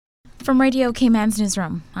From Radio Cayman's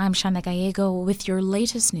newsroom, I'm Shana Gallego with your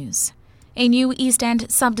latest news. A new East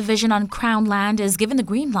End subdivision on Crown land is given the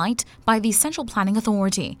green light by the Central Planning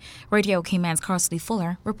Authority. Radio Cayman's Carsley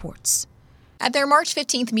Fuller reports. At their March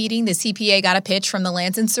 15th meeting, the CPA got a pitch from the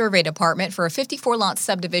Lands and Survey Department for a 54-lot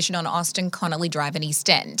subdivision on Austin Connolly Drive in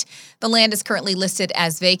East End. The land is currently listed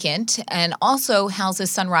as vacant and also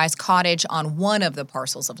houses Sunrise Cottage on one of the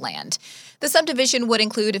parcels of land. The subdivision would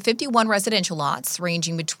include 51 residential lots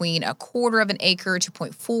ranging between 1/4 of an acre to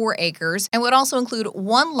 0.4 acres and would also include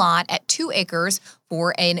one lot at 2 acres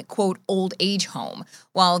for an, quote, old age home.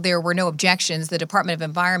 While there were no objections, the Department of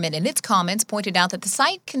Environment in its comments pointed out that the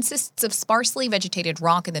site consists of sparsely vegetated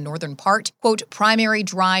rock in the northern part, quote, primary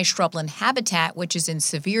dry shrubland habitat, which is in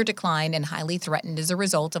severe decline and highly threatened as a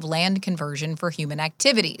result of land conversion for human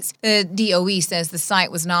activities. The DOE says the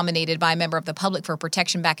site was nominated by a member of the public for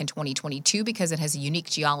protection back in 2022 because it has a unique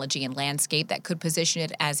geology and landscape that could position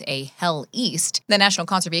it as a Hell East. The National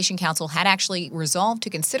Conservation Council had actually resolved to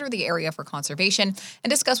consider the area for conservation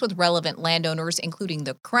and discuss with relevant landowners, including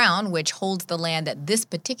the Crown, which holds the land that this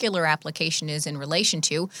particular application is in relation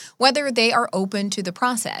to, whether they are open to the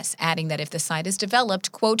process, adding that if the site is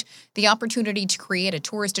developed, quote, the opportunity to create a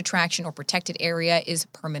tourist attraction or protected area is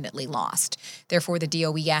permanently lost. Therefore, the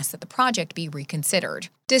DOE asked that the project be reconsidered.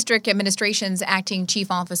 District Administration's Acting Chief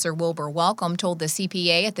Officer Wilbur Welcome told the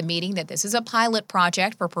CPA at the meeting that this is a pilot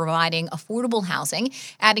project for providing affordable housing,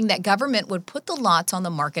 adding that government would put the lots on the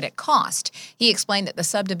market at cost. He explained that the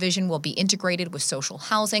subdivision will be integrated with social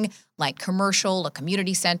housing, light commercial, a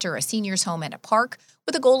community center, a seniors home, and a park,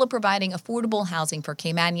 with the goal of providing affordable housing for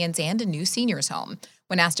Caymanians and a new seniors home.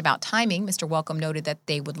 When asked about timing, Mr. Welcome noted that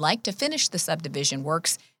they would like to finish the subdivision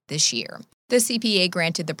works this year. The CPA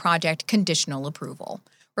granted the project conditional approval.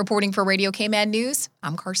 Reporting for Radio Cayman News,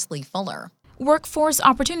 I'm Carsley Fuller. Workforce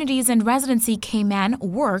Opportunities and Residency Cayman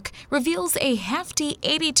Work reveals a hefty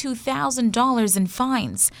 $82,000 in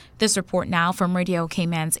fines. This report now from Radio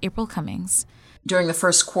Cayman's April Cummings. During the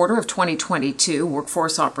first quarter of 2022,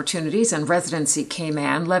 Workforce Opportunities and Residency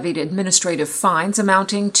Cayman levied administrative fines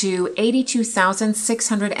amounting to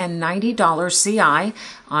 $82,690 CI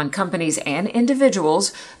on companies and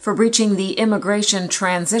individuals for breaching the Immigration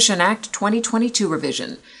Transition Act 2022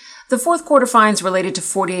 revision. The fourth quarter fines related to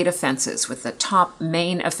 48 offenses, with the top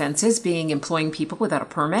main offenses being employing people without a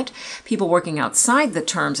permit, people working outside the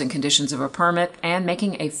terms and conditions of a permit, and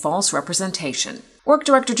making a false representation. Work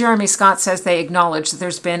Director Jeremy Scott says they acknowledge that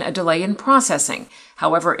there's been a delay in processing.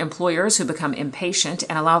 However, employers who become impatient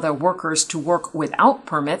and allow their workers to work without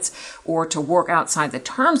permits or to work outside the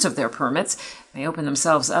terms of their permits may open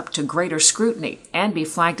themselves up to greater scrutiny and be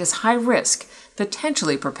flagged as high risk,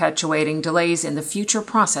 potentially perpetuating delays in the future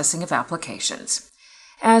processing of applications.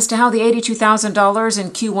 As to how the $82,000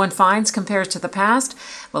 in Q1 fines compares to the past,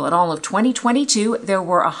 well, in all of 2022, there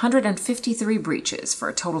were 153 breaches for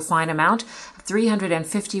a total fine amount of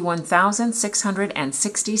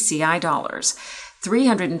 $351,660 CI dollars.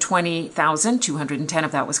 $320,210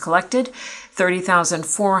 of that was collected,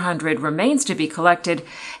 $30,400 remains to be collected,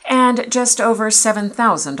 and just over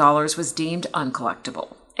 $7,000 was deemed uncollectible.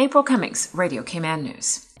 April Cummings, Radio Cayman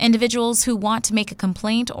News. Individuals who want to make a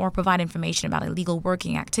complaint or provide information about illegal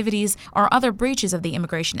working activities or other breaches of the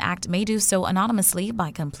Immigration Act may do so anonymously by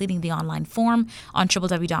completing the online form on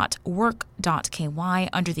www.work.ky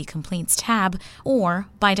under the Complaints tab or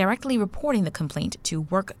by directly reporting the complaint to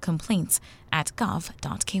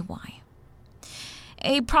workcomplaints@gov.ky.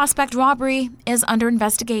 A Prospect robbery is under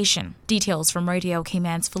investigation. Details from Radio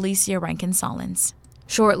Cayman's Felicia Rankin-Solins.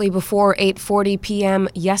 Shortly before 8:40 p.m.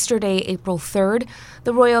 yesterday, April 3rd,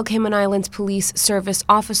 the Royal Cayman Islands Police Service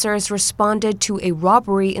officers responded to a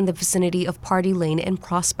robbery in the vicinity of Party Lane in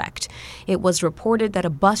Prospect. It was reported that a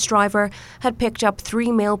bus driver had picked up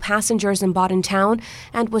 3 male passengers in Bodden Town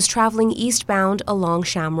and was traveling eastbound along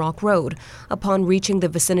Shamrock Road. Upon reaching the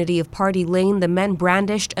vicinity of Party Lane, the men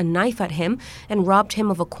brandished a knife at him and robbed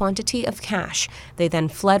him of a quantity of cash. They then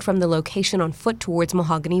fled from the location on foot towards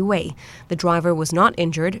Mahogany Way. The driver was not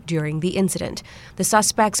injured during the incident. The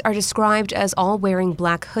suspects are described as all wearing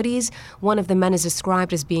black hoodies. One of the men is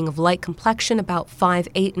described as being of light complexion, about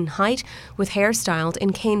 5'8" in height, with hair styled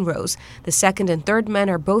in cane rows. The second and third men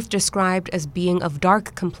are both described as being of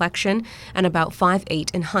dark complexion and about 5'8"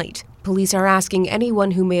 in height. Police are asking anyone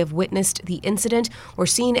who may have witnessed the incident or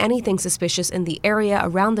seen anything suspicious in the area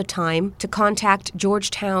around the time to contact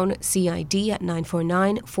Georgetown CID at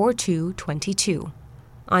 949-4222.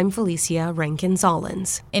 I'm Felicia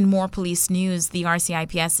Rankin-Zollins. In more police news, the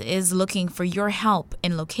RCIPS is looking for your help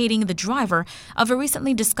in locating the driver of a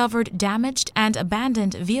recently discovered damaged and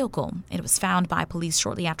abandoned vehicle. It was found by police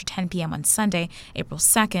shortly after 10 p.m. on Sunday, April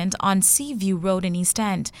 2nd, on Seaview Road in East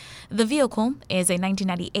End. The vehicle is a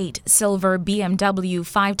 1998 silver BMW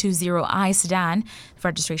 520i sedan,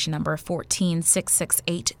 registration number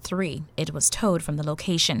 146683. It was towed from the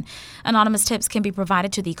location. Anonymous tips can be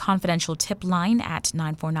provided to the confidential tip line at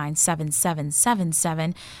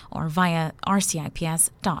 949-7777 or via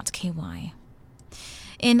rcips.ky.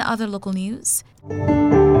 In other local news,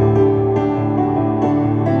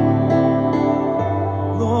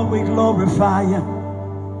 Lord, we glorify you.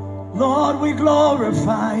 Lord, we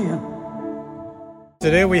glorify you.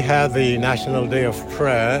 Today we have the National Day of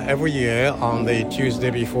Prayer. Every year on the Tuesday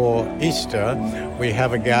before Easter, we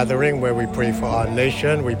have a gathering where we pray for our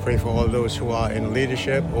nation, we pray for all those who are in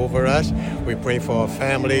leadership over us, we pray for our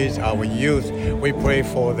families, our youth, we pray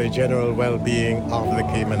for the general well-being of the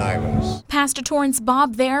Cayman Islands. Pastor Torrance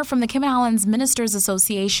Bob there from the Cayman Islands Ministers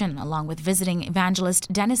Association, along with visiting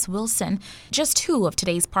evangelist Dennis Wilson, just two of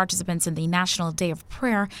today's participants in the National Day of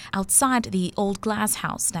Prayer outside the Old Glass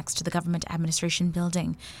House next to the Government Administration Building.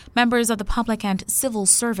 Members of the public and civil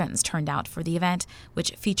servants turned out for the event,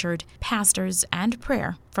 which featured pastors and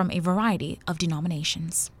prayer from a variety of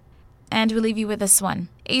denominations. And we leave you with this one.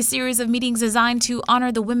 A series of meetings designed to honor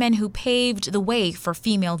the women who paved the way for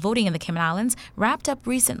female voting in the Cayman Islands wrapped up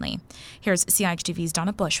recently. Here's CIHTV's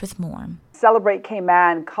Donna Bush with more. Celebrate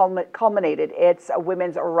Cayman culminated its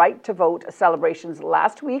Women's Right to Vote celebrations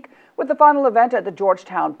last week with the final event at the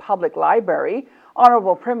Georgetown Public Library.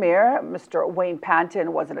 Honorable Premier Mr. Wayne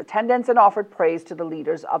Panton was in attendance and offered praise to the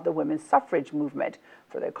leaders of the women's suffrage movement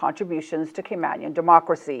for their contributions to Caymanian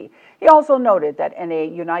democracy. He also noted that in a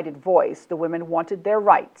united voice, the women wanted their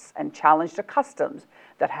rights and challenged the customs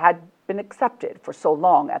that had been accepted for so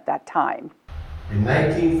long at that time. In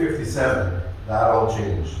 1957, that all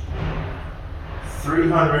changed.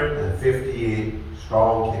 358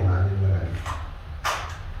 strong Caymanian women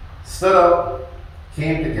stood up,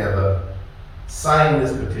 came together, signed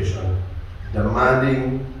this petition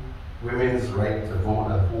demanding women's right to vote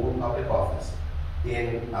and hold public office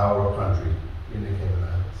in our country, in the Cayman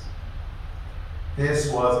Islands.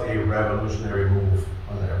 This was a revolutionary move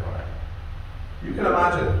on their part. You can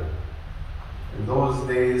imagine, in those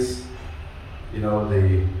days,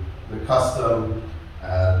 the custom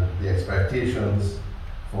and the expectations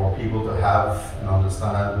for people to have and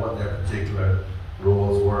understand what their particular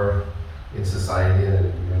roles were in society and in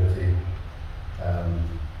the community.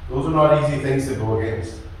 Those are not easy things to go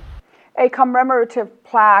against. A commemorative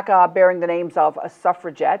plaque bearing the names of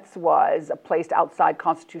suffragettes was placed outside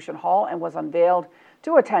Constitution Hall and was unveiled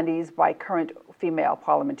to attendees by current female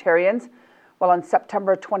parliamentarians. Well, on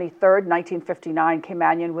September 23rd, 1959,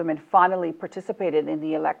 Caymanian women finally participated in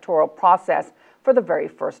the electoral process for the very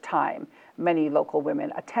first time. Many local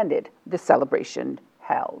women attended the celebration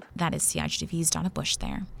held. That is CIHTV's Donna Bush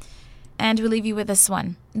there. And we leave you with this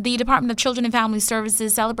one. The Department of Children and Family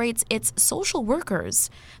Services celebrates its social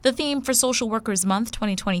workers. The theme for Social Workers Month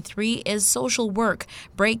 2023 is Social Work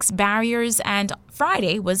Breaks Barriers, and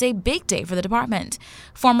Friday was a big day for the department.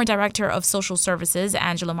 Former Director of Social Services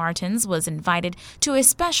Angela Martins was invited to a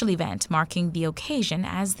special event marking the occasion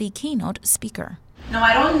as the keynote speaker. Now,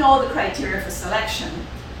 I don't know the criteria for selection,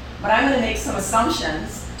 but I'm going to make some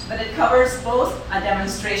assumptions that it covers both a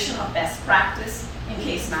demonstration of best practice in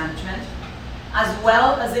case management, as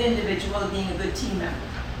well as the individual being a good team member.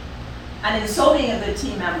 And in so being a good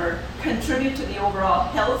team member, contribute to the overall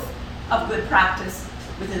health of good practice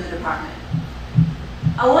within the department.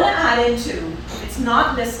 I want to add into, it's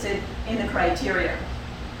not listed in the criteria.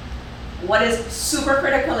 What is super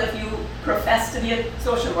critical if you profess to be a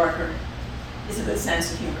social worker is a good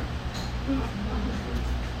sense of humor.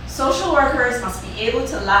 Social workers must be able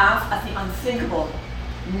to laugh at the unthinkable,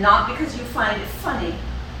 not because you find it funny,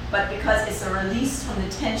 but because it's a release from the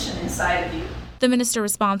tension inside of you. The minister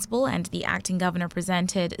responsible and the acting governor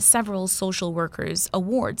presented several social workers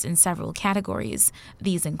awards in several categories.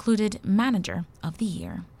 These included Manager of the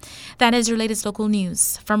Year. That is your latest local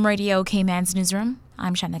news. From Radio Cayman's newsroom,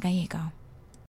 I'm Shana Gallego.